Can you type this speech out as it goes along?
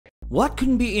What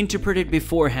couldn't be interpreted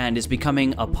beforehand is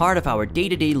becoming a part of our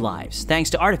day-to-day lives thanks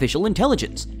to artificial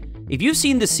intelligence. If you've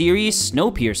seen the series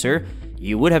Snowpiercer,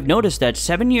 you would have noticed that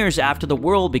 7 years after the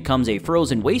world becomes a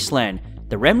frozen wasteland,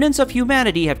 the remnants of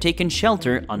humanity have taken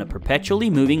shelter on a perpetually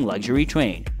moving luxury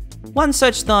train. One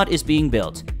such thought is being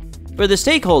built. For the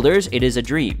stakeholders, it is a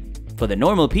dream. For the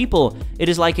normal people, it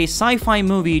is like a sci-fi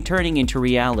movie turning into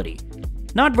reality.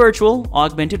 Not virtual,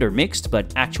 augmented, or mixed,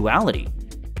 but actuality.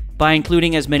 By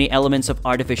including as many elements of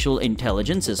artificial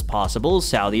intelligence as possible,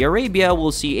 Saudi Arabia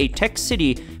will see a tech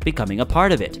city becoming a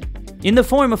part of it, in the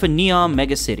form of a neom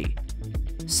megacity.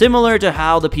 Similar to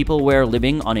how the people were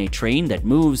living on a train that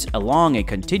moves along a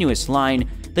continuous line,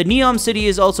 the neom city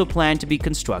is also planned to be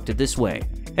constructed this way,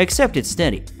 except it's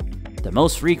steady. The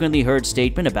most frequently heard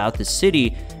statement about this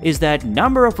city is that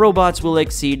number of robots will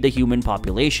exceed the human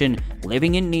population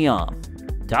living in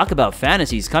neom. Talk about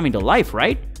fantasies coming to life,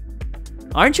 right?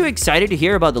 Aren't you excited to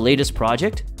hear about the latest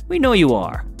project? We know you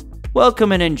are.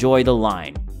 Welcome and enjoy the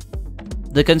line.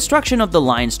 The construction of the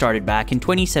line started back in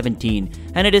 2017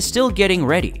 and it is still getting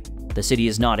ready. The city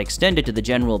is not extended to the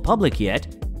general public yet.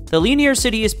 The linear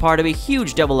city is part of a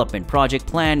huge development project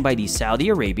planned by the Saudi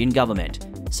Arabian government,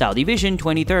 Saudi Vision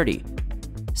 2030.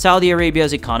 Saudi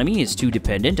Arabia's economy is too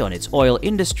dependent on its oil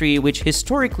industry, which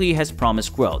historically has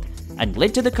promised growth, and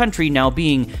led to the country now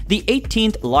being the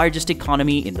 18th largest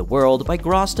economy in the world by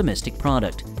gross domestic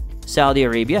product. Saudi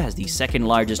Arabia has the second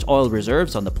largest oil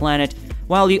reserves on the planet,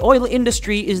 while the oil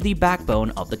industry is the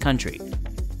backbone of the country.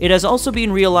 It has also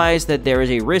been realized that there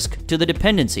is a risk to the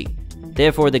dependency.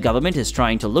 Therefore, the government is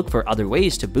trying to look for other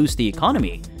ways to boost the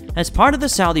economy. As part of the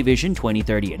Saudi Vision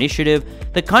 2030 initiative,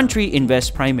 the country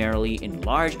invests primarily in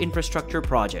large infrastructure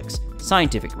projects,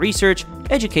 scientific research,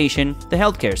 education, the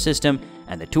healthcare system,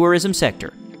 and the tourism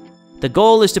sector. The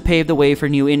goal is to pave the way for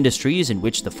new industries in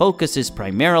which the focus is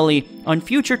primarily on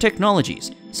future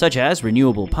technologies, such as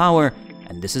renewable power,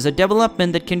 and this is a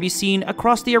development that can be seen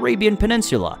across the Arabian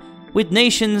Peninsula, with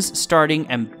nations starting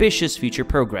ambitious future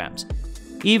programs.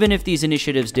 Even if these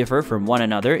initiatives differ from one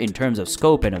another in terms of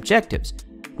scope and objectives,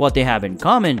 what they have in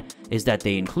common is that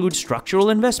they include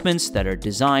structural investments that are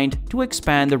designed to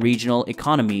expand the regional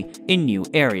economy in new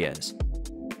areas.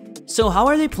 So how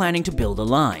are they planning to build a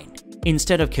line?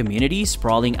 Instead of communities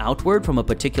sprawling outward from a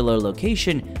particular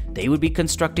location, they would be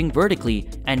constructing vertically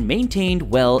and maintained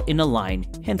well in a line,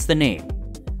 hence the name.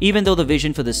 Even though the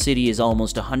vision for the city is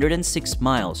almost 106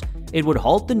 miles, it would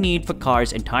halt the need for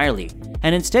cars entirely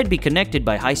and instead be connected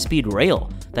by high-speed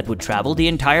rail that would travel the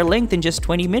entire length in just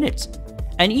 20 minutes.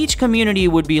 And each community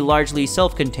would be largely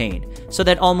self-contained, so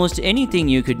that almost anything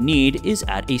you could need is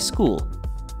at a school.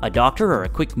 A doctor or a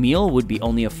quick meal would be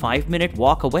only a 5-minute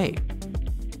walk away.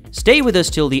 Stay with us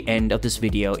till the end of this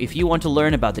video if you want to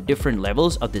learn about the different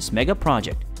levels of this mega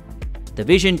project. The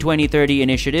Vision 2030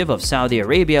 initiative of Saudi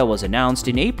Arabia was announced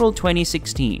in April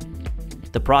 2016.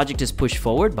 The project is pushed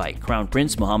forward by Crown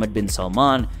Prince Mohammed bin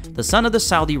Salman, the son of the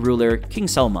Saudi ruler King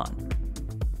Salman.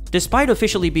 Despite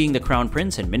officially being the Crown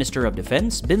Prince and Minister of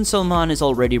Defense, bin Salman is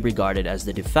already regarded as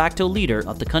the de facto leader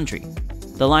of the country.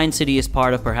 The Line City is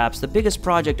part of perhaps the biggest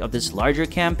project of this larger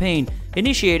campaign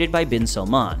initiated by bin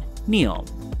Salman, neom.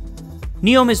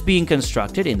 Neom is being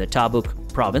constructed in the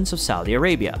Tabuk province of Saudi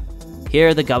Arabia.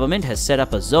 Here, the government has set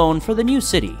up a zone for the new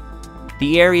city.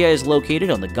 The area is located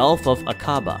on the Gulf of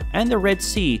Aqaba and the Red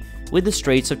Sea, with the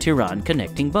Straits of Tiran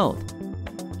connecting both.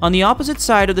 On the opposite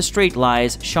side of the strait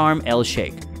lies Sharm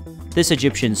el-Sheikh. This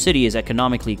Egyptian city is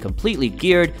economically completely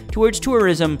geared towards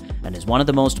tourism and is one of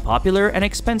the most popular and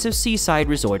expensive seaside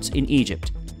resorts in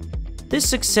Egypt. This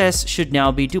success should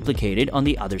now be duplicated on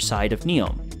the other side of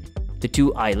Neom. The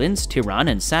two islands, Tiran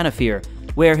and Sanafir,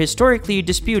 were historically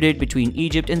disputed between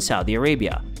Egypt and Saudi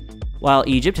Arabia. While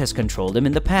Egypt has controlled them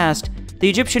in the past, the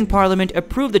Egyptian parliament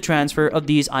approved the transfer of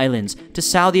these islands to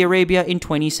Saudi Arabia in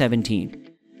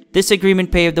 2017. This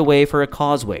agreement paved the way for a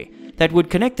causeway that would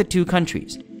connect the two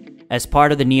countries. As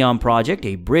part of the NEOM project,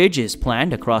 a bridge is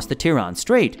planned across the Tiran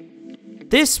Strait.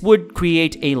 This would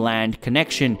create a land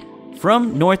connection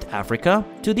from North Africa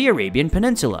to the Arabian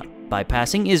Peninsula,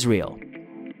 bypassing Israel.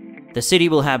 The city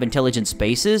will have intelligent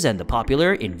spaces and the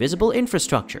popular invisible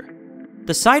infrastructure.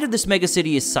 The site of this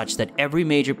megacity is such that every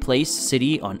major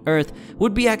city on Earth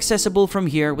would be accessible from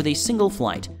here with a single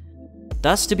flight.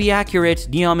 Thus, to be accurate,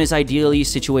 Neom is ideally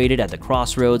situated at the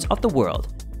crossroads of the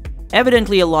world.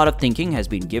 Evidently, a lot of thinking has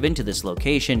been given to this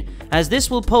location, as this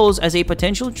will pose as a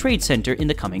potential trade center in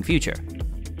the coming future.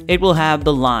 It will have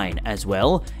the line as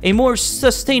well, a more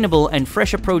sustainable and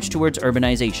fresh approach towards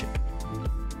urbanization.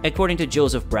 According to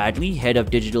Joseph Bradley, head of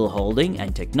digital holding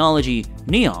and technology,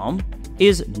 Neom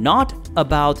is not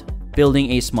about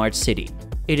building a smart city.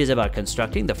 It is about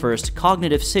constructing the first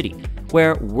cognitive city,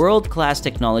 where world-class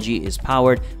technology is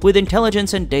powered with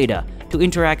intelligence and data to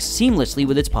interact seamlessly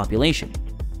with its population.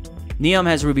 Neom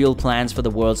has revealed plans for the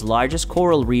world's largest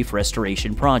coral reef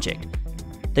restoration project.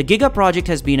 The Giga project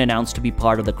has been announced to be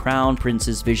part of the Crown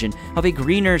Prince's vision of a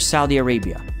greener Saudi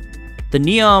Arabia. The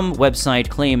Neom website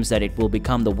claims that it will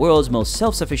become the world's most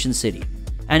self-sufficient city,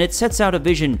 and it sets out a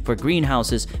vision for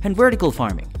greenhouses and vertical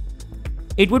farming.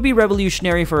 It would be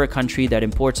revolutionary for a country that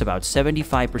imports about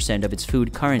 75% of its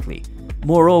food currently.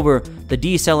 Moreover, the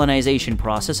desalinization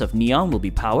process of Neom will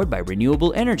be powered by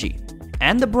renewable energy,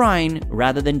 and the brine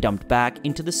rather than dumped back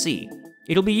into the sea.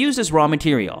 It'll be used as raw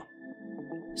material.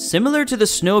 Similar to the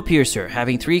Snowpiercer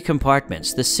having 3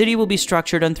 compartments, the city will be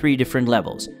structured on 3 different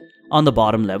levels. On the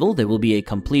bottom level, there will be a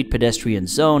complete pedestrian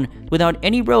zone without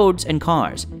any roads and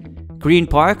cars. Green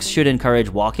parks should encourage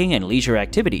walking and leisure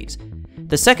activities.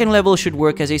 The second level should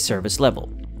work as a service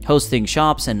level, hosting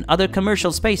shops and other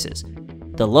commercial spaces.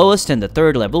 The lowest and the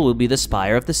third level will be the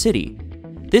spire of the city.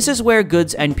 This is where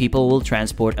goods and people will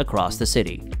transport across the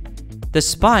city. The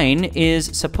spine is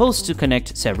supposed to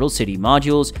connect several city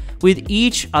modules with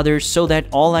each other so that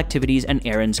all activities and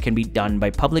errands can be done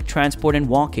by public transport and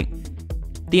walking.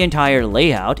 The entire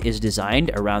layout is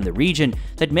designed around the region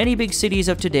that many big cities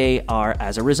of today are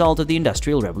as a result of the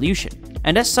Industrial Revolution,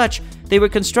 and as such, they were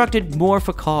constructed more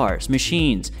for cars,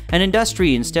 machines, and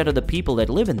industry instead of the people that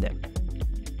live in them.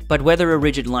 But whether a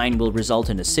rigid line will result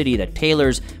in a city that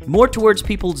tailors more towards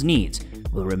people's needs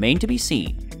will remain to be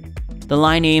seen. The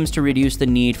line aims to reduce the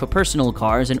need for personal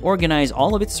cars and organize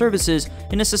all of its services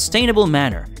in a sustainable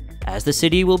manner, as the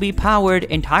city will be powered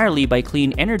entirely by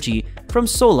clean energy from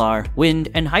solar, wind,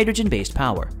 and hydrogen-based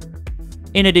power.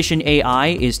 In addition, AI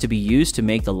is to be used to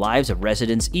make the lives of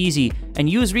residents easy and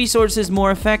use resources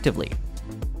more effectively.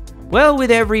 Well,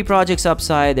 with every project's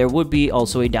upside, there would be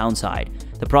also a downside.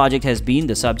 The project has been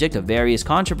the subject of various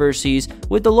controversies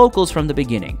with the locals from the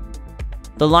beginning.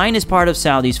 The line is part of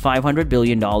Saudi's $500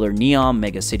 billion Neom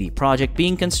megacity project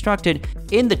being constructed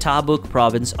in the Tabuk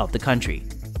province of the country.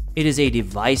 It is a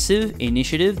divisive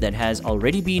initiative that has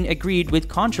already been agreed with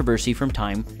controversy from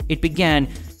time it began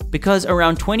because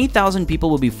around 20,000 people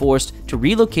will be forced to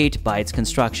relocate by its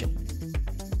construction.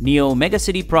 Neom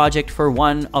megacity project for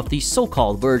one of the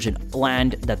so-called virgin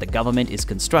land that the government is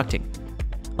constructing.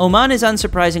 Oman is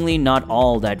unsurprisingly not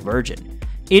all that virgin.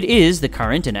 It is the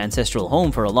current and ancestral home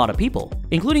for a lot of people,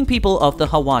 including people of the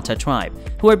Hawata tribe,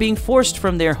 who are being forced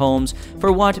from their homes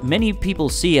for what many people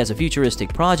see as a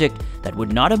futuristic project that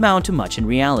would not amount to much in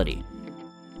reality.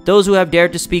 Those who have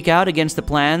dared to speak out against the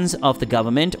plans of the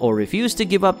government or refuse to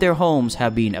give up their homes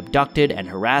have been abducted and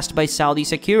harassed by Saudi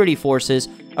security forces,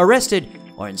 arrested,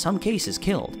 or in some cases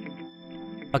killed.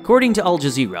 According to Al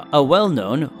Jazeera, a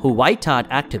well-known Huwaitat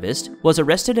activist was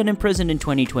arrested and imprisoned in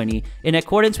 2020 in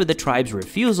accordance with the tribe's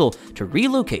refusal to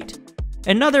relocate.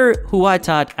 Another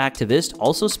Huwaitat activist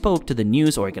also spoke to the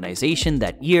news organization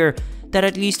that year that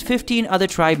at least 15 other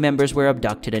tribe members were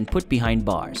abducted and put behind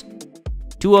bars.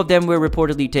 2 of them were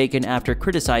reportedly taken after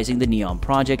criticizing the Neom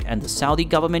project and the Saudi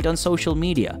government on social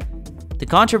media. The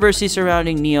controversy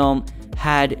surrounding Neom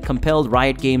had compelled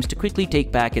Riot Games to quickly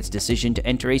take back its decision to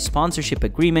enter a sponsorship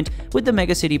agreement with the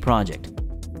megacity project.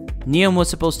 Neom was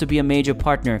supposed to be a major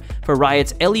partner for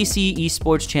Riot's LEC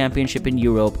Esports Championship in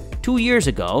Europe 2 years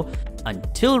ago,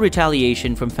 until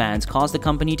retaliation from fans caused the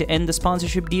company to end the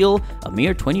sponsorship deal a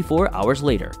mere 24 hours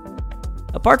later.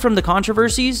 Apart from the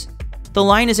controversies, the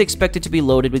line is expected to be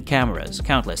loaded with cameras,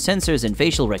 countless sensors, and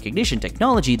facial recognition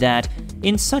technology that,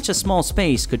 in such a small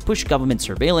space, could push government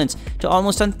surveillance to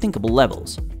almost unthinkable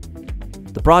levels.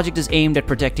 The project is aimed at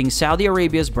protecting Saudi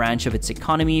Arabia's branch of its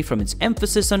economy from its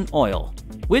emphasis on oil,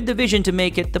 with the vision to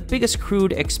make it the biggest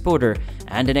crude exporter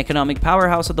and an economic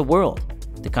powerhouse of the world.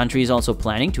 The country is also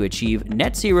planning to achieve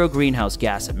net zero greenhouse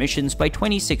gas emissions by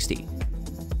 2060.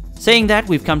 Saying that,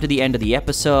 we've come to the end of the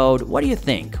episode. What do you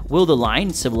think? Will the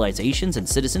line, civilizations, and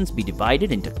citizens be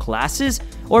divided into classes,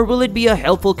 or will it be a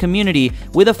helpful community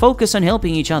with a focus on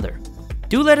helping each other?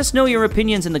 Do let us know your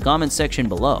opinions in the comments section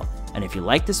below, and if you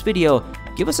like this video,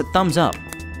 give us a thumbs up.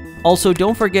 Also,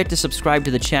 don't forget to subscribe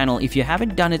to the channel if you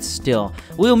haven't done it still.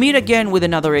 We'll meet again with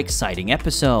another exciting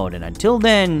episode, and until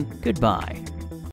then, goodbye.